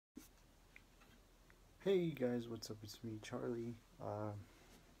Hey guys, what's up? It's me, Charlie.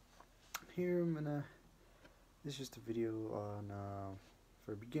 Here This is just a video on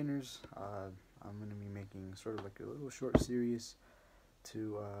for beginners. I'm gonna be making sort of like a little short series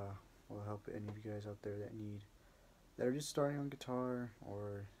to will help any of you guys out there that are just starting on guitar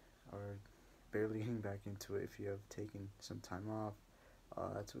or barely getting back into it. If you have taken some time off,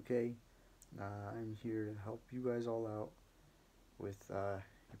 that's okay. I'm here to help you guys all out with your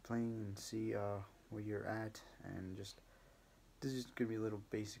playing and see where you're at, and just this is gonna be little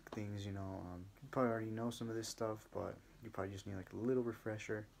basic things. You probably already know some of this stuff, but you probably just need like a little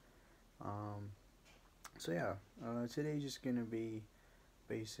refresher. Um, so yeah, today's just gonna be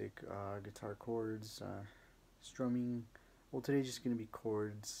basic guitar chords, strumming. Well, today's just gonna be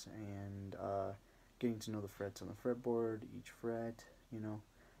chords and getting to know the frets on the fretboard, each fret,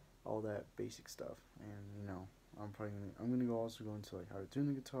 all that basic stuff. And I'm gonna also go into like how to tune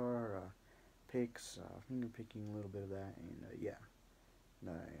the guitar, picks, finger picking, a little bit of that, and yeah. And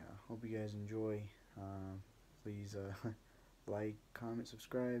I hope you guys enjoy. Please like, comment,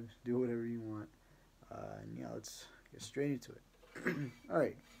 subscribe, do whatever you want. And yeah, let's get straight into it. All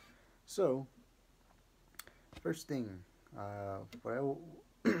right. So first thing,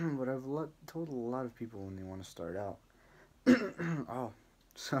 what I've told a lot of people when they want to start out. Oh,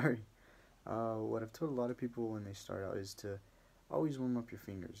 sorry. What I've told a lot of people when they start out is to always warm up your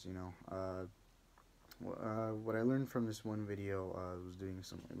fingers. What I learned from this one video was doing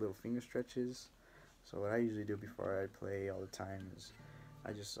some little finger stretches. So what I usually do before I play all the time is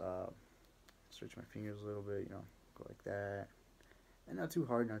I just stretch my fingers a little bit. Go like that, and not too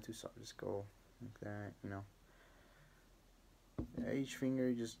hard, not too soft. Just go like that. Yeah, each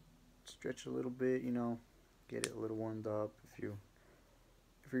finger just stretch a little bit. Get it a little warmed up. If you're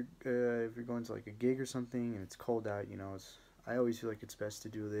going to like a gig or something and it's cold out, I always feel like it's best to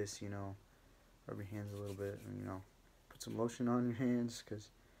do this. Rub your hands a little bit, and put some lotion on your hands,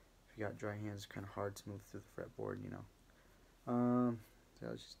 because if you got dry hands, it's kind of hard to move through the fretboard. So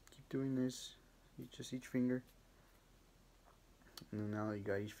I'll just keep doing this, just each finger, and then now that you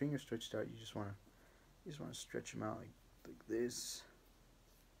got each finger stretched out, you just wanna stretch them out like this.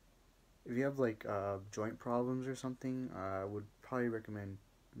 If you have like joint problems or something, I would probably recommend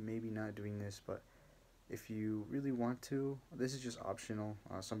maybe not doing this, but if you really want to, this is just optional.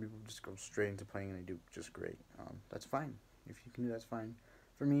 Some people just go straight into playing and they do just great. That's fine. If you can do that's fine.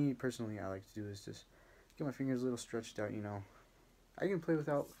 For me personally, I like to do this, just get my fingers a little stretched out. I can play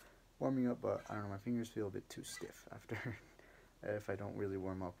without warming up, but I don't know, my fingers feel a bit too stiff after if I don't really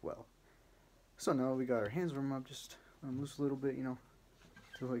warm up well. So now we got our hands warm up, just loose a little bit, do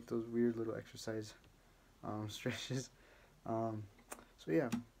like those weird little exercise stretches. So yeah,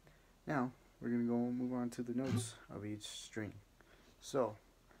 now we're going to go move on to the notes of each string. So,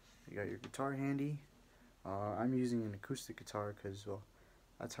 you got your guitar handy. I'm using an acoustic guitar because, well,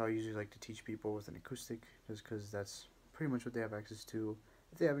 that's how I usually like to teach people, with an acoustic, just because that's pretty much what they have access to.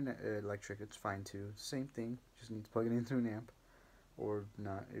 If they have an electric, it's fine too. Same thing, just need to plug it into an amp, or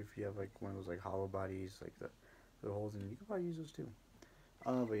not. If you have like one of those like hollow bodies, like the holes in, you can probably use those too.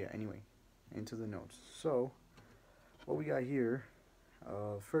 But yeah, anyway, into the notes. So, what we got here,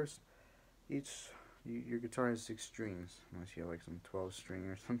 first, your guitar has 6 strings, unless you have like some 12 string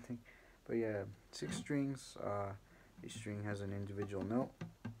or something. But yeah, 6 strings. Each string has an individual note.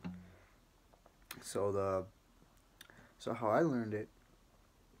 So how I learned it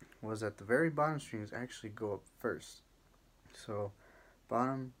was that the very bottom strings actually go up first. So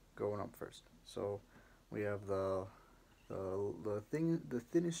bottom going up first. So we have the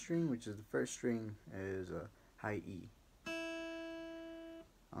thinnest string, which is the first string, is a high E.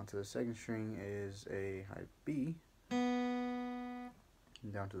 Onto the second string is a high B. And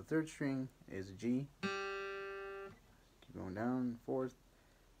down to the third string is a G. Keep going down. Fourth,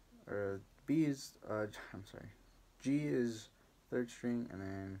 B is I'm sorry, G is third string, and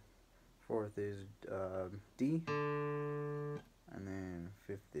then fourth is D, and then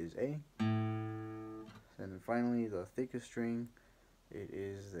fifth is A. And then finally, the thickest string, it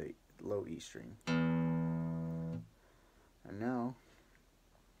is the low E string. And now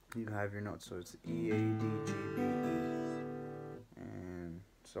you have your notes, so it's E, A, D, G, B, E, and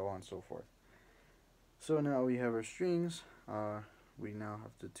so on and so forth. So now we have our strings. We now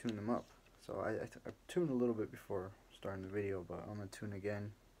have to tune them up. So I tuned a little bit before starting the video, but I'm gonna tune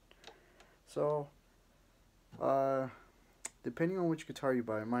again. So depending on which guitar you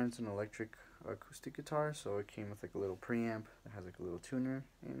buy, mine's an electric acoustic guitar, so it came with like a little preamp that has like a little tuner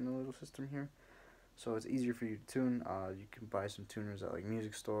in the little system here. So it's easier for you to tune. You can buy some tuners at like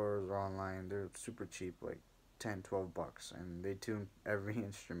music stores or online. They're super cheap, like $10, $12, and they tune every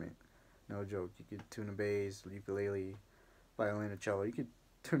instrument. no joke. You could tune a bass, ukulele, violin, a cello. You could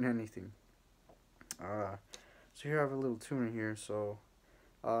tune anything. So here I have a little tuner here. So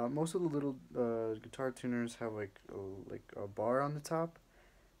most of the little guitar tuners have like a bar on the top,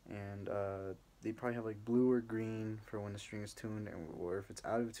 and they probably have like blue or green for when the string is tuned, or if it's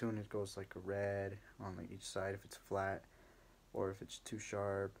out of tune, it goes like a red on like each side if it's flat, or if it's too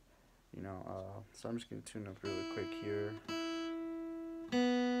sharp, you know. So I'm just gonna tune up really quick here.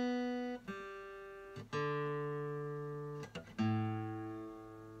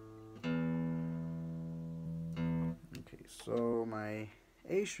 Okay, so my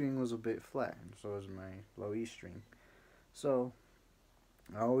A string was a bit flat, and so was my low E string. So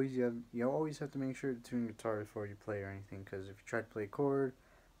you always have to make sure to tune guitar before you play or anything, because if you try to play a chord,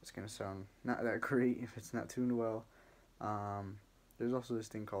 it's gonna sound not that great if it's not tuned well. There's also this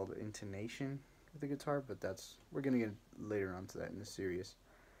thing called intonation with the guitar, but we're gonna get later onto that in the series.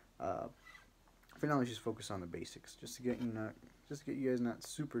 For now, let's just focus on the basics, just to get you guys not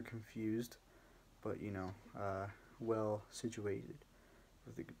super confused, but well situated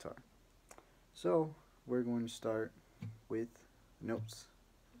with the guitar. So we're going to start with notes.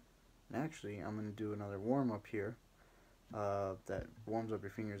 And actually, I'm going to do another warm-up here that warms up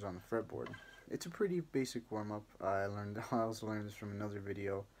your fingers on the fretboard. It's a pretty basic warm-up. I also learned this from another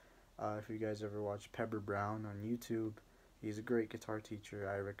video. If you guys ever watch Pepper Brown on YouTube, he's a great guitar teacher.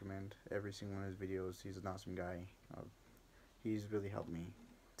 I recommend every single one of his videos. He's an awesome guy. He's really helped me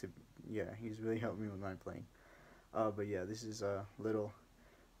with my playing. But yeah, this is a little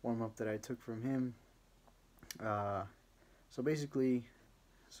warm-up that I took from him. So basically,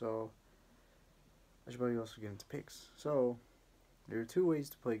 I should probably also get into picks. So there are two ways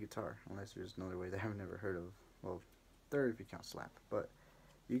to play guitar, unless there's another way that I've never heard of. Well, third if you count slap. But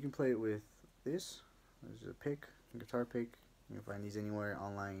you can play it with this. There's a pick, a guitar pick. You can find these anywhere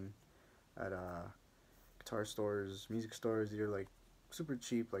online at guitar stores, music stores. They're like super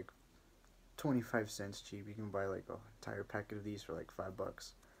cheap, like 25 cents cheap. You can buy like an entire packet of these for like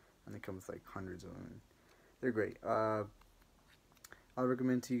 $5, and they come with like hundreds of them. They're great. I'll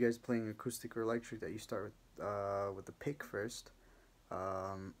recommend to you guys playing acoustic or electric that you start with the pick first.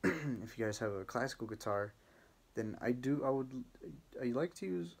 If you guys have a classical guitar, then I don't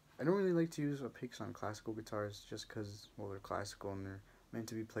really like to use picks on classical guitars, just because, well, they're classical and they're meant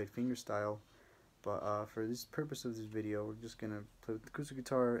to be played fingerstyle. But for this purpose of this video, we're just gonna play with the acoustic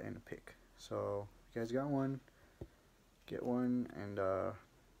guitar and a pick. So if you guys got one, get one, and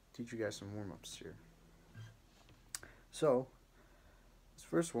teach you guys some warm-ups here. So this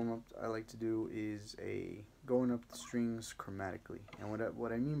first warm-up I like to do is going up the strings chromatically, and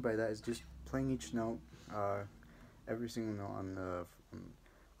what I mean by that is just playing each note, every single note on the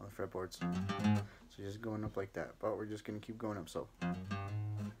fretboards. So just going up like that, but we're just gonna keep going up. So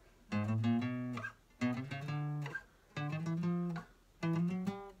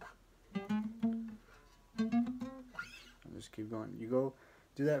just keep going. You go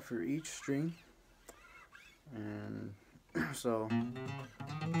do that for each string, and so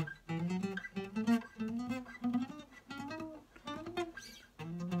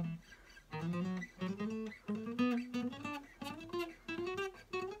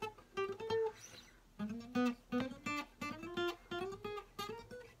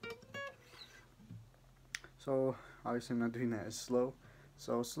obviously I'm not doing that as slow.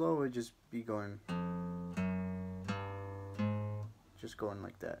 So slow would just be going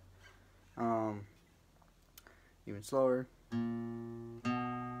like that. Even slower.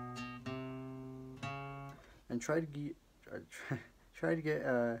 And try to get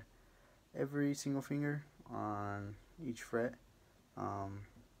every single finger on each fret.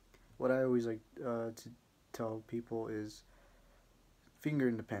 What I always like to tell people is finger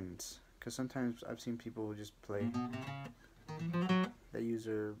independence, because sometimes I've seen people who just play, they use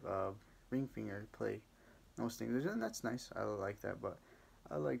their ring finger to play most things, and that's nice. I like that, but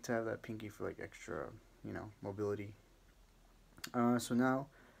I like to have that pinky for like extra, mobility. So now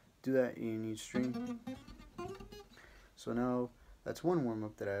do that in each string. So now that's one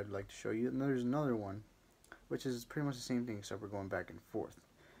warm-up that I'd like to show you, and there's another one which is pretty much the same thing, except we're going back and forth.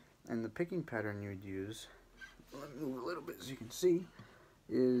 And the picking pattern you would use, let me move a little bit so you can see,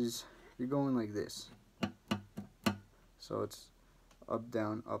 is you're going like this. So it's up,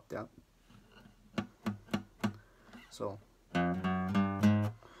 down, up, down. So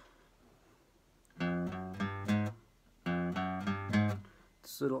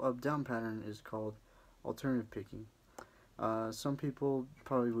this little up-down pattern is called alternative picking. Some people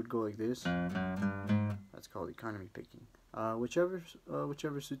probably would go like this. That's called economy picking. Whichever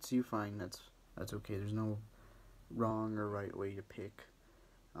suits you fine. That's okay. There's no wrong or right way to pick.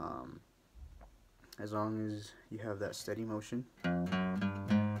 as long as you have that steady motion.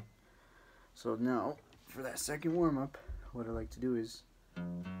 So now, for that second warm-up, what I like to do is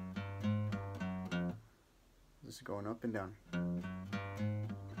just going up and down.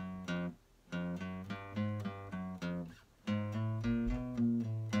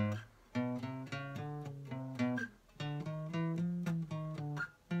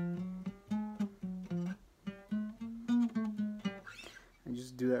 And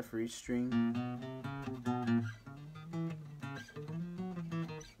just do that for each string.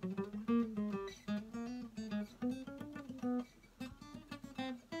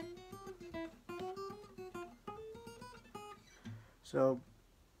 So,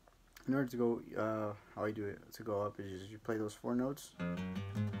 in order to go, how I do it to go up is you play those 4 notes and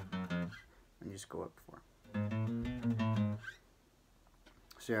you just go up 4.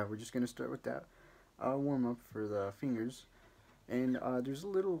 So yeah, we're just gonna start with that warm up for the fingers, and there's a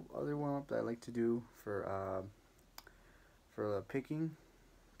little other warm up that I like to do for the picking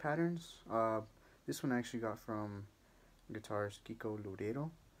patterns. This one I actually got from guitarist Kiko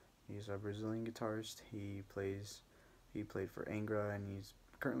Loureiro. He's a Brazilian guitarist. He played for Angra, and he's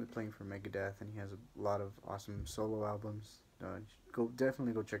currently playing for Megadeth, and he has a lot of awesome solo albums.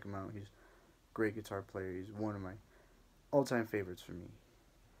 Definitely go check him out. He's a great guitar player. He's one of my all-time favorites for me.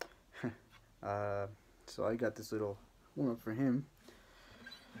 So I got this little warm-up for him.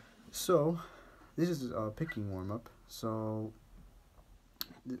 So this is a picking warm-up. So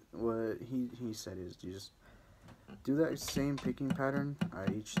what he said is you just do that same picking pattern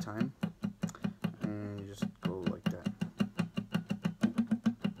each time, and you just go like that.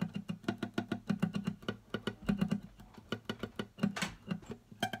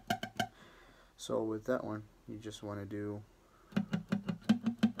 So with that one, you just want to do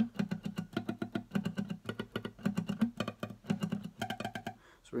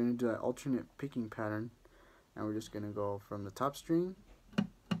so we're going to do that alternate picking pattern, and we're just going to go from the top string,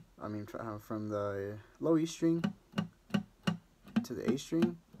 from the low E string to the A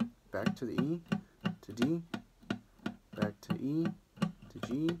string, back to the E, to D, back to E, to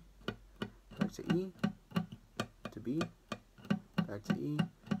G, back to E, to B, back to E,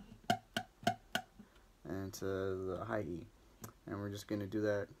 and to the high E. And we're just going to do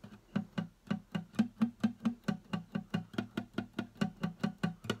that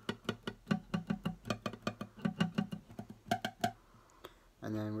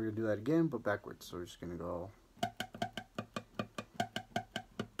and then we're going to do that again but backwards. So we're just going to go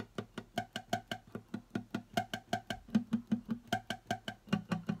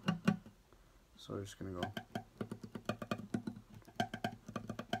so we're just going to go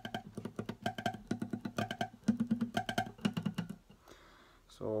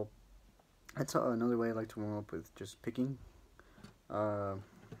so that's another way I like to warm up with just picking.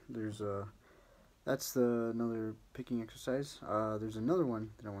 That's another picking exercise. There's another one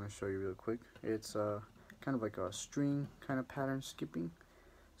that I want to show you real quick. It's kind of like a string kind of pattern skipping.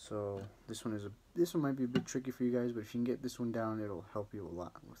 So this one might be a bit tricky for you guys, but if you can get this one down, it'll help you a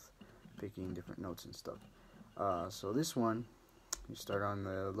lot with picking different notes and stuff. So this one, you start on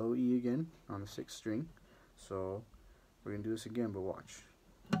the low E again on the 6th string. So we're gonna do this again, but watch.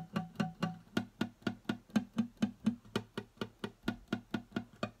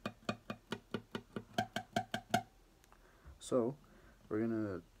 So we're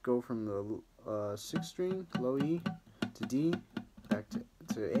gonna go from the 6th string, low E, to D, back to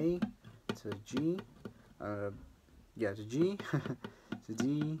A, to G, to G, to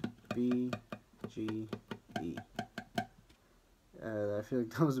D, B, G, E. I feel like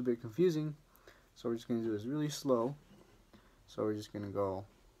that was a bit confusing, so we're just gonna do this really slow. So we're just gonna go.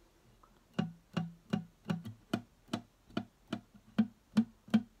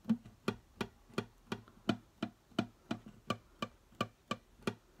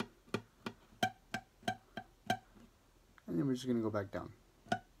 And then we're just going to go back down.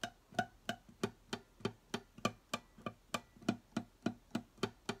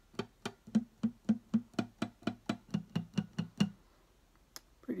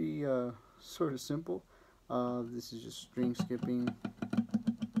 Pretty sort of simple. This is just string skipping.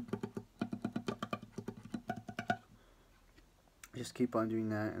 Just keep on doing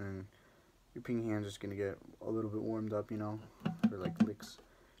that, and then your picking hand's just going to get a little bit warmed up, you know, for like licks.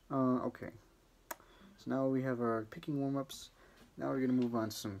 Okay. So now we have our picking warm-ups. Now we're going to move on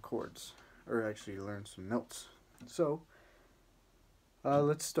to some chords, or actually learn some notes. So,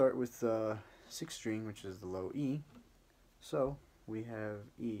 let's start with the 6th string, which is the low E. So, we have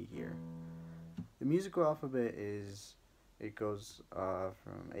E here. The musical alphabet it goes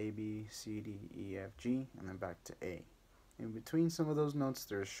from A, B, C, D, E, F, G, and then back to A. In between some of those notes,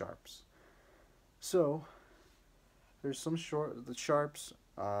 there's sharps. So there's some the sharps.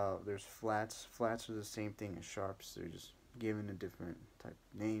 There's flats. Flats are the same thing as sharps. They're just given a different type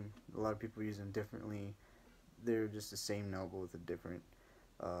of name. A lot of people use them differently. They're just the same note but with a different.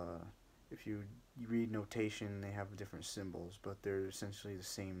 If you read notation, they have different symbols, but they're essentially the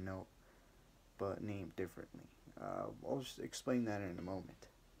same note, but named differently. I'll just explain that in a moment.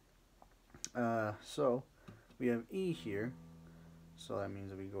 So we have E here, so that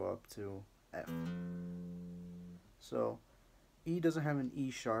means that we go up to F. So E doesn't have an E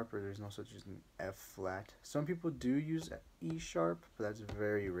sharp, or there's no such as an F flat. Some people do use E sharp, but that's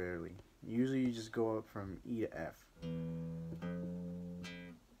very rarely. Usually you just go up from E to F.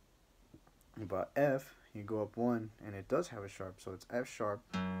 But F, you go up one, and it does have a sharp, so it's F sharp.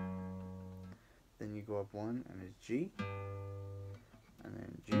 Then you go up one, and it's G. And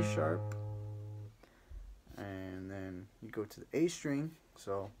then G sharp. And then you go to the A string,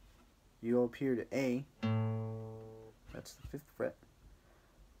 so you go up here to A. That's the 5th fret.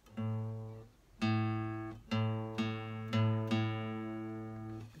 I'm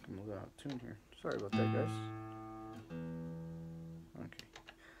a little out of tune here. Sorry about that, guys. Okay.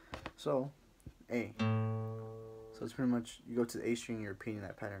 So, A. So it's pretty much, you go to the A string, you're repeating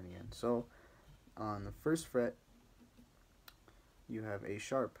that pattern again. So, on the 1st fret, you have A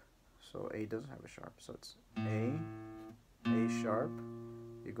sharp. So A doesn't have a sharp. So it's A sharp.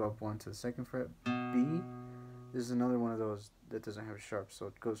 You go up one to the 2nd fret, B. This is another one of those that doesn't have a sharp, so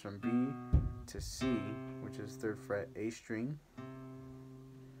it goes from B to C, which is 3rd fret, A string.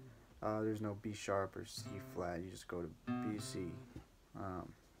 There's no B sharp or C flat, you just go to B, C. And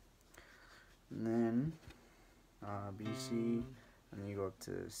then B, C, and then you go up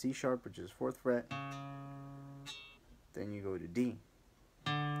to C sharp, which is 4th fret. Then you go to D,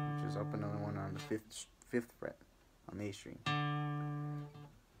 which is up another one on the 5th fret on the A string.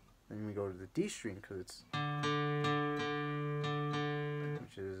 Then we go to the D string, because it's,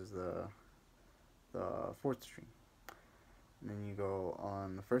 which is the 4th string. And then you go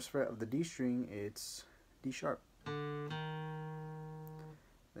on the 1st fret of the D string, it's D sharp. Then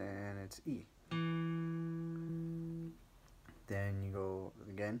it's E. Then you go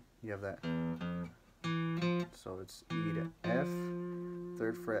again, you have that. So it's E to F,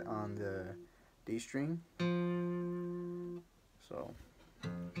 3rd fret on the D string. So,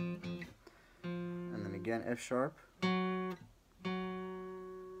 and then again F sharp, and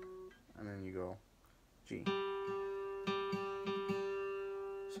then you go G.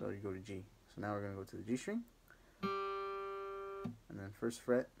 So you go to G. So now we're going to go to the G string, and then 1st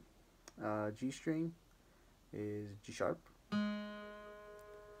fret G string is G sharp.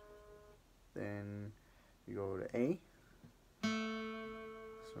 Then you go to A.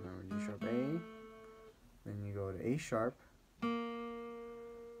 So now we're G sharp A. Then you go to A sharp.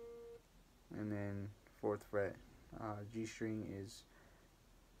 And then 4th fret G string is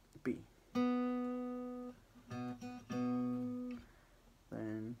B.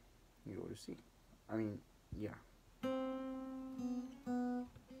 Then you go to C. I mean, yeah.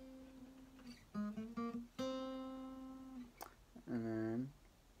 And then,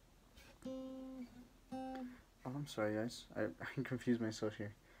 oh, I'm sorry guys, I confused myself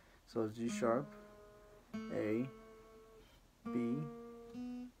here. So G sharp, A, B.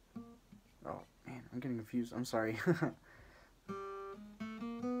 Oh man, I'm getting confused. I'm sorry.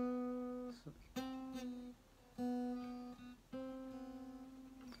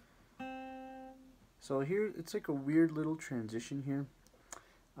 So here, it's like a weird little transition here.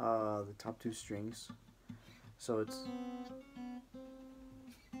 The top 2 strings. So it's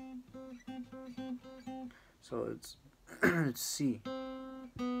it's C.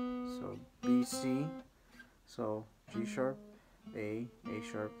 So B, C. So G sharp, A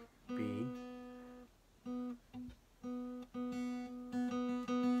sharp, B.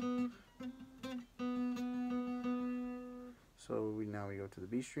 So now we go to the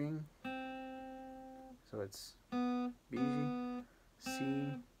B string. So it's B,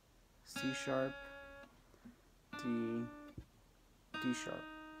 C, C sharp, D, D sharp.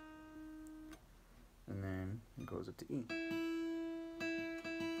 And then it goes up to E.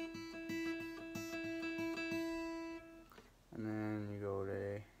 And then you go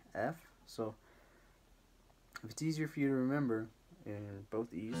to F. So if it's easier for you to remember in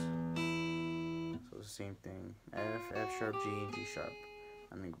both E's, so it's the same thing. F sharp, G, G sharp.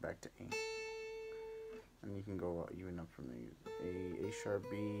 And then go back to A. And you can go even up from there. A sharp,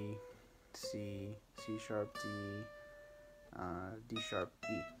 B, C, C sharp, D, D sharp,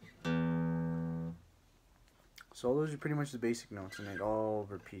 E. So those are pretty much the basic notes, and it all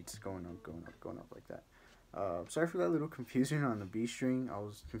repeats going up, going up, going up like that. Sorry for that little confusion on the B string. I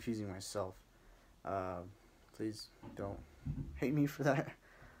was confusing myself. Please don't hate me for that.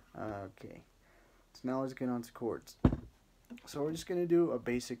 Okay, so now let's get on to chords. So we're just gonna do a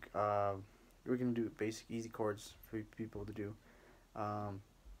basic. We're gonna do basic easy chords for people to do.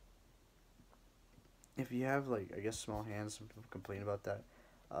 If you have, like, I guess, small hands, some people complain about that.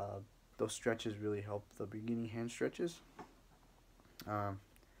 Those stretches really help the beginning hand stretches.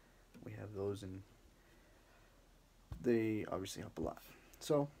 We have those, and they obviously help a lot.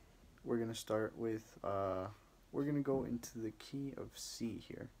 So we're gonna start with we're gonna go into the key of C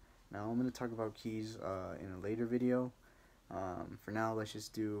here. Now I'm gonna talk about keys in a later video. For now, let's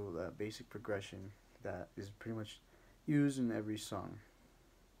just do a basic progression that is pretty much used in every song.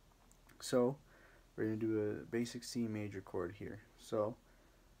 So we're going to do a basic C major chord here. So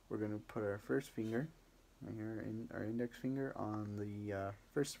we're going to put our first finger, right here, our index finger, on the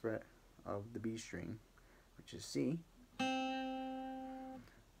first fret of the B string, which is C.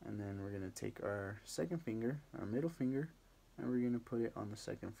 And then we're going to take our second finger, our middle finger, and we're going to put it on the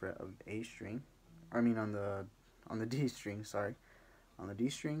second fret of the A string. On the D string, sorry. On the D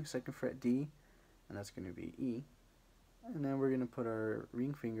string, second fret D, and that's going to be E. And then we're going to put our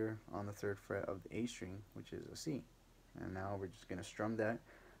ring finger on the third fret of the A string, which is a C. And now we're just going to strum that.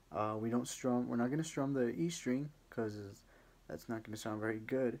 We're not going to strum the E string because that's not going to sound very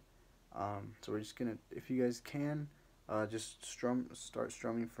good. So we're just going to, if you guys can, just start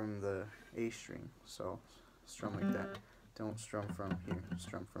strumming from the A string. So strum like that. Don't strum from here,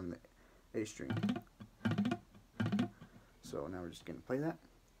 strum from the A string. So now we're just going to play that.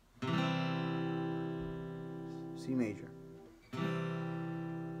 C major.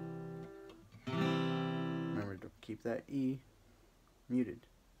 Remember to keep that E muted,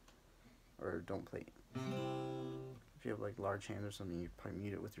 or don't play it. If you have like large hands or something, you probably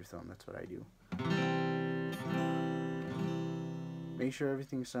mute it with your thumb. That's what I do. Make sure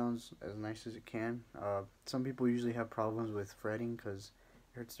everything sounds as nice as it can. Some people usually have problems with fretting because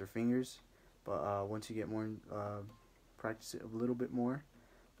it hurts their fingers, but once you get more practice it a little bit more,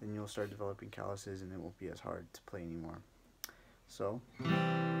 then you'll start developing calluses and it won't be as hard to play anymore. So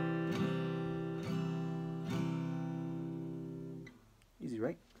easy,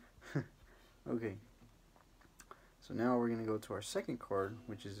 right? Okay, so now we're going to go to our second chord,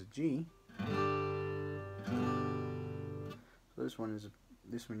 which is a G. So this one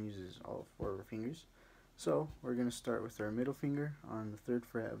uses all four of our fingers. So we're going to start with our middle finger on the third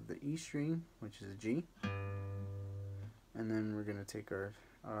fret of the E string, which is a G. And then we're going to take our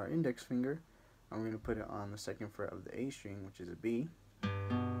index finger and we're going to put it on the second fret of the A string, which is a B.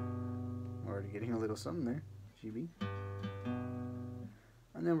 Already getting a little something there, GB.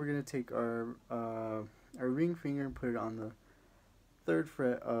 And then we're going to take our ring finger and put it on the third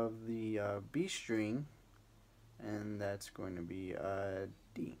fret of the B string, and that's going to be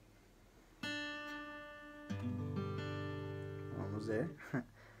D. Almost there.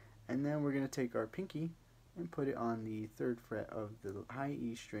 And then we're going to take our pinky and put it on the third fret of the high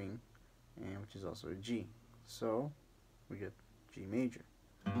E string, and which is also a G. So we get G major.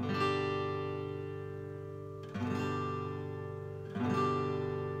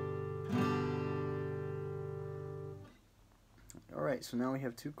 Alright, so now we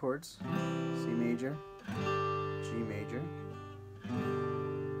have two chords, C major, G major.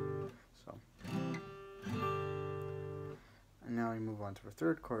 So, and now we move on to our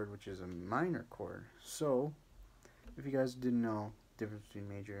third chord, which is a minor chord. So, if you guys didn't know the difference between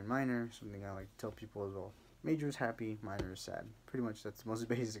major and minor, something I like to tell people as well. Major is happy, minor is sad. Pretty much that's the most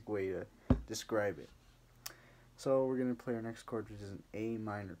basic way to describe it. So we're going to play our next chord, which is an A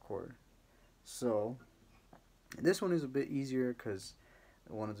minor chord. So this one is a bit easier because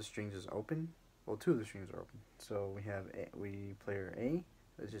one of the strings is open. Well, two of the strings are open. So we play our A.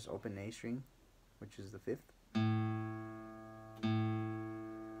 It's just open A string, which is the fifth.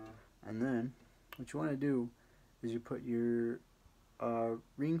 And then what you want to do is you put your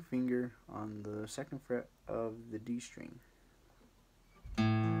ring finger on the second fret of the D string.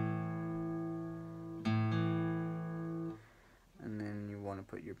 And then you want to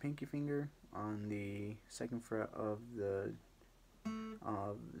put your pinky finger on the second fret of the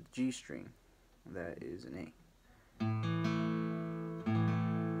G string. That is an A.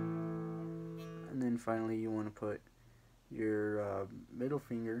 And then finally you want to put your middle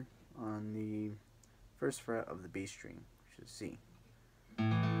finger on the first fret of the B string, which is C.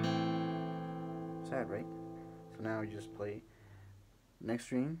 Sad, right? So now we just play next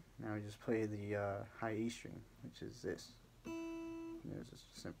string. Now we just play the high E string, which is this. It's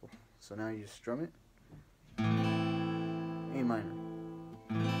just simple. So now you just strum it. A minor.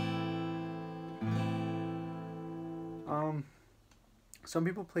 Some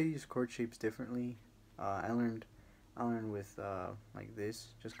people play these chord shapes differently. I learned with like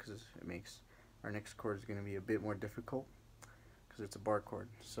this, just because it makes our next chord is going to be a bit more difficult because it's a bar chord.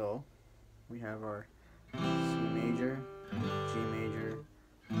 So we have our C major, G major,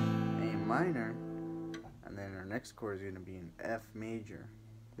 A minor, and then our next chord is going to be an F major.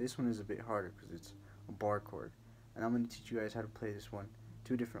 This one is a bit harder because it's a bar chord, and I'm going to teach you guys how to play this one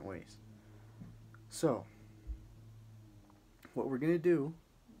 2 different ways. So what we're going to do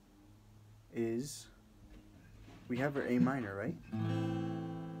is, we have our A minor, right?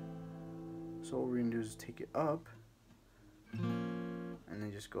 So what we're going to do is take it up and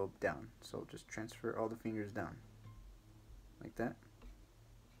then just go down. So just transfer all the fingers down. Like that.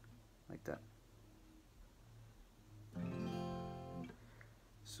 Like that.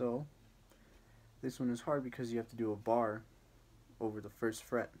 So this one is hard because you have to do a bar over the first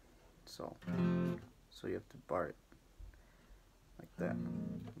fret. So you have to bar it like that.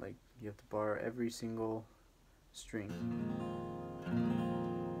 Like you have to bar every single string.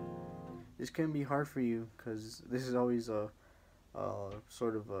 This can be hard for you because this is always a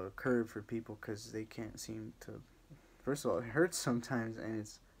sort of a curve for people because they can't seem to. First of all, it hurts sometimes and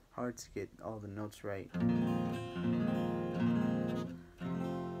it's hard to get all the notes right.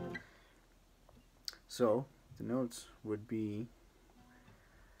 So the notes would be,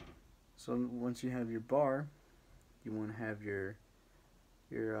 so once you have your bar, you want to have your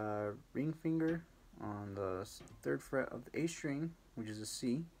ring finger on the 3rd fret of the A string, which is a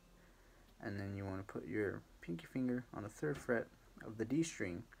C, and then you want to put your pinky finger on the 3rd fret of the D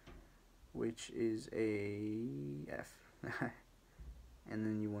string, which is a F. And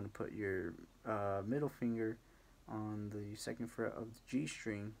then you want to put your middle finger on the 2nd fret of the G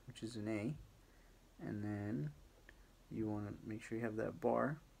string, which is an A, and then you want to make sure you have that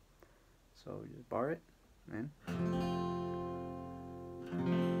bar. So you just bar it, and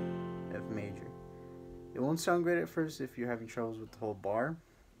F major. It won't sound great at first if you're having troubles with the whole bar,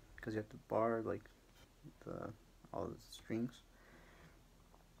 because you have to bar like all the strings.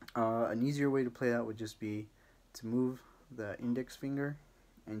 An easier way to play that would just be to move the index finger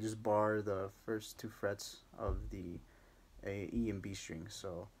and just bar the first 2 frets of the E and B strings.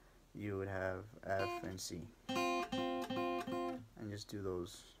 So you would have F and C, and just do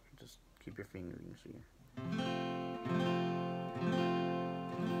those. Just keep your fingers here,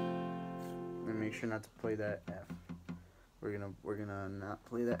 and make sure not to play that F. We're gonna not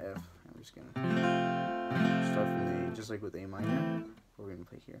play that F. I'm just gonna start from the A, just like with A minor. We're gonna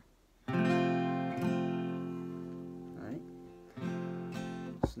play here. All right.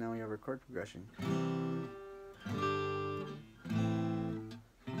 So now we have our chord progression.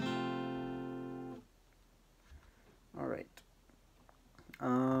 Alright.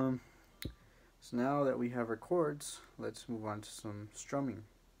 So now that we have our chords, let's move on to some strumming.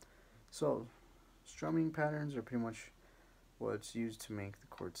 So strumming patterns are pretty much what's used to make the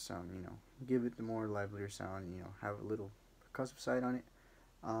chords sound, you know, give it the more livelier sound, you know, have a little percussive side on it.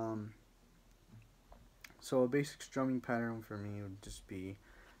 So a basic strumming pattern for me would just be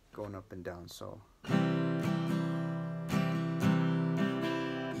going up and down. So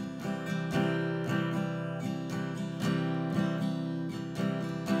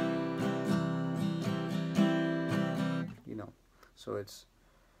you know, so it's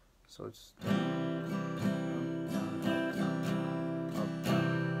down, up, down, up,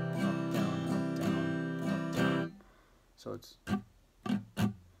 down, up, down, up, down, up, down.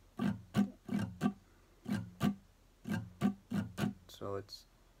 So it's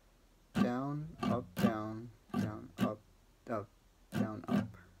down, up, down, down, up, up, down,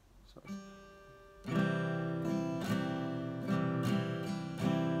 up. So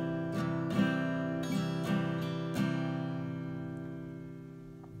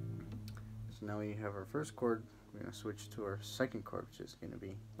now we have our first chord. We're going to switch to our second chord, which is going to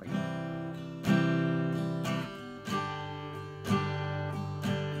be like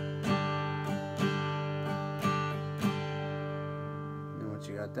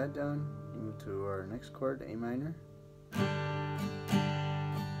you got that down, you move to our next chord, A minor.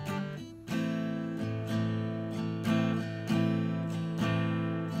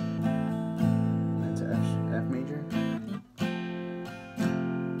 And to F major.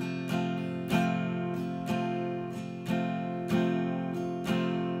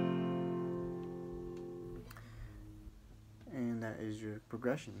 And that is your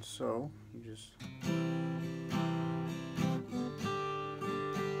progression. So you just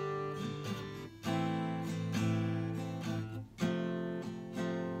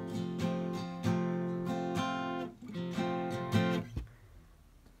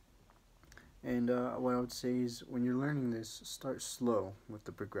what I would say is, when you're learning this, start slow with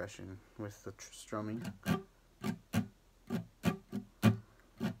the progression, with the strumming.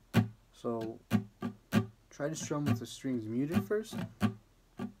 So try to strum with the strings muted first, and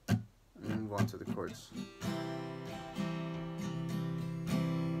then move on to the chords.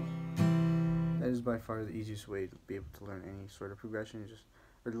 That is by far the easiest way to be able to learn any sort of progression,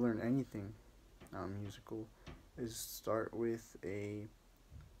 or to learn anything musical, is start with a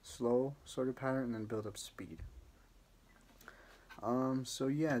slow sort of pattern and then build up speed. So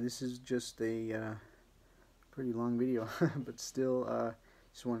yeah, this is just a pretty long video, but still,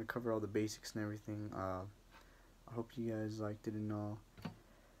 just want to cover all the basics and everything. I hope you guys liked it and all.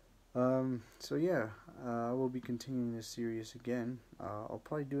 So yeah, I will be continuing this series again. I'll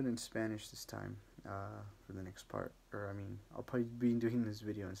probably do it in Spanish this time, for the next part. Or I mean, I'll probably be doing this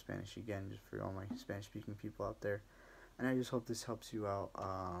video in Spanish again, just for all my Spanish speaking people out there. And I just hope this helps you out,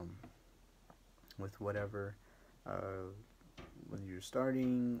 with whatever, whether you're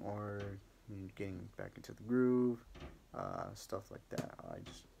starting or you're getting back into the groove, stuff like that. I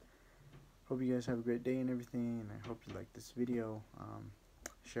just hope you guys have a great day and everything, and I hope you like this video.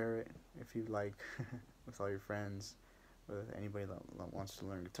 Share it if you like with all your friends, with anybody that wants to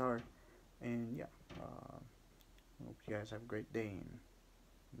learn guitar. And yeah, I hope you guys have a great day and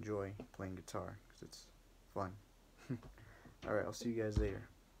enjoy playing guitar, because it's fun. Alright, I'll see you guys later.